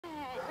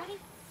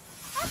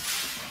Good.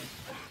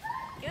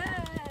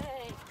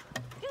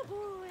 Good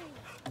boy.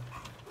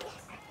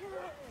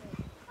 Good.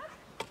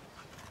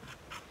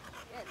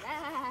 Good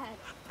lad.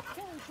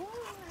 Good boy.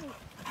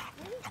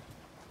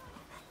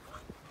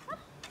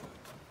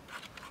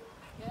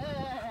 Good.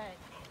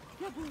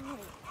 Good boy.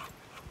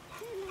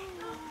 Good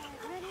lad.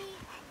 Ready?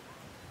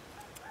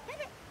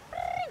 Good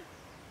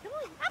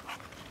boy. Up.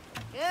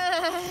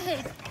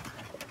 Good.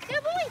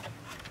 Good boy.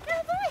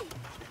 Good boy.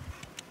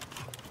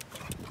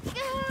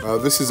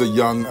 This is a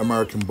young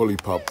American bully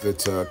pup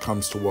that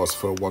comes to us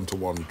for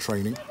one-to-one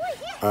training,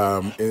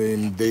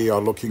 and they are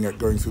looking at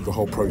going through the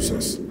whole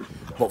process.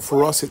 But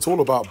for us, it's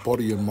all about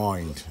body and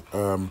mind.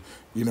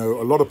 You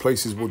know, a lot of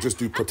places will just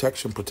do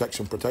protection,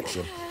 protection,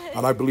 protection,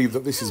 and I believe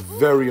that this is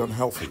very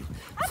unhealthy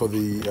for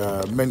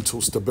the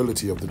mental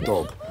stability of the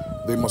dog.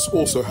 They must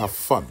also have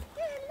fun,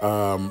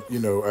 you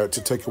know,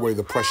 to take away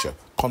the pressure,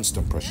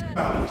 constant pressure.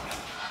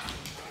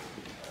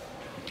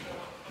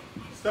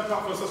 Step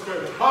out first, let's go.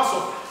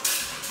 Hustle.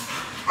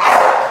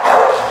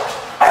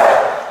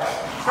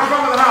 Step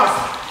out of the house.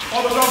 Oh,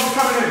 the dog is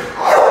coming in.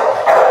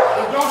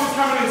 The dog is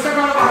coming in. Step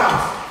out of the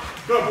house.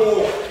 Good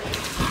boy.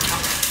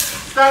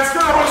 Stand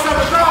still. I want to step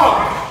the dog.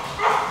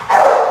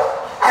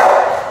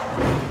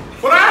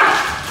 Put out.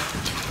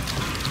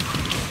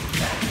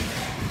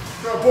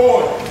 Good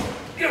boy.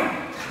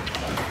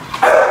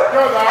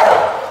 Good lad.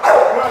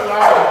 Good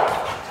lad.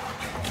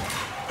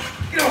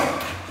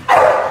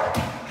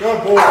 Good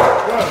boy.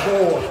 Good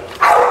boy.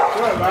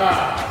 Good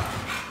lad.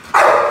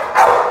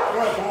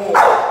 Good boy.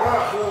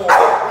 Good boy.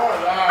 Good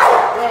lad.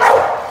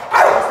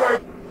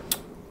 Good.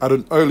 At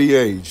an early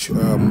age,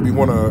 we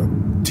want to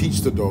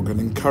teach the dog and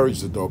encourage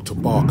the dog to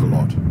bark a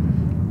lot.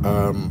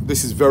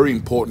 This is very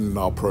important in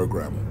our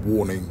program: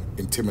 warning,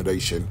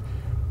 intimidation,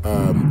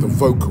 the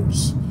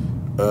vocals.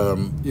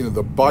 You know,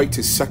 the bite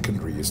is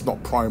secondary; it's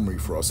not primary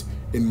for us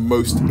in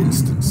most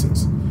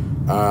instances.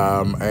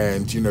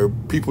 And you know,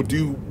 people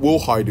will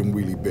hide in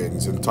wheelie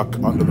bins and tuck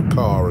under the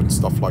car and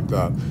stuff like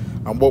that.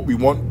 And what we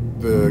want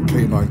the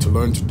canine to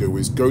learn to do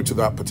is go to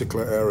that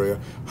particular area,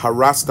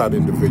 harass that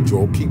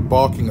individual, keep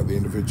barking at the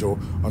individual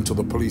until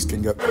the police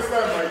can get there. Good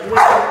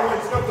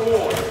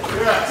boy.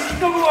 Yes.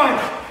 Good boy.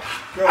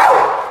 Good.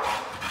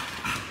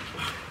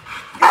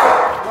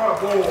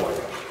 Good boy.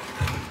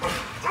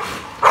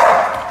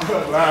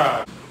 Good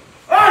lad.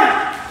 Hey!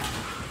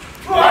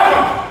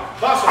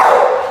 That's it.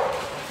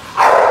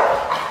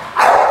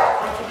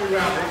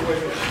 Around anyway.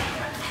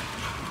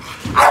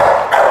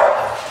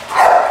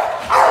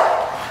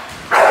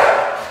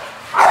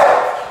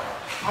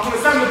 I'm going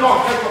to send the dog.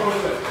 Take up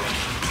with it.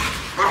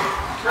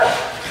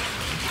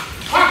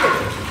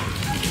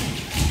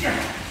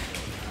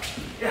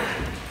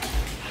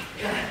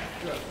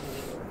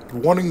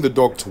 Wanting the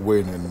dog to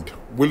win and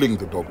willing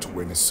the dog to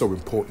win is so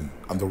important,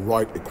 and the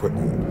right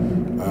equipment.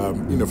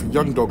 You know, for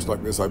young dogs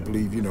like this, I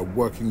believe, you know,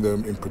 working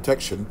them in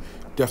protection,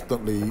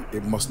 definitely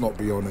it must not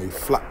be on a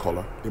flat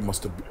collar, it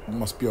must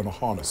be on a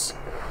harness.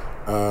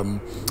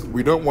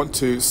 We don't want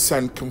to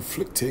send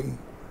conflicting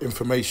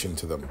information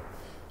to them.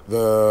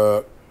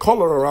 The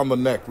collar around the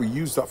neck, we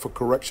use that for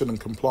correction and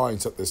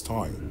compliance at this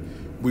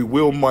time. We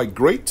will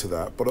migrate to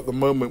that, but at the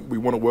moment we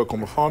want to work on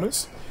the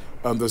harness.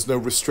 There's no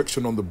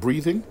restriction on the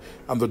breathing,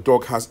 and the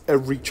dog has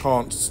every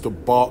chance to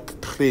bark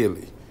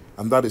clearly.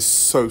 And that is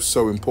so,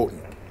 so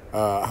important,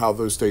 how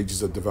those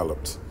stages are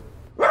developed.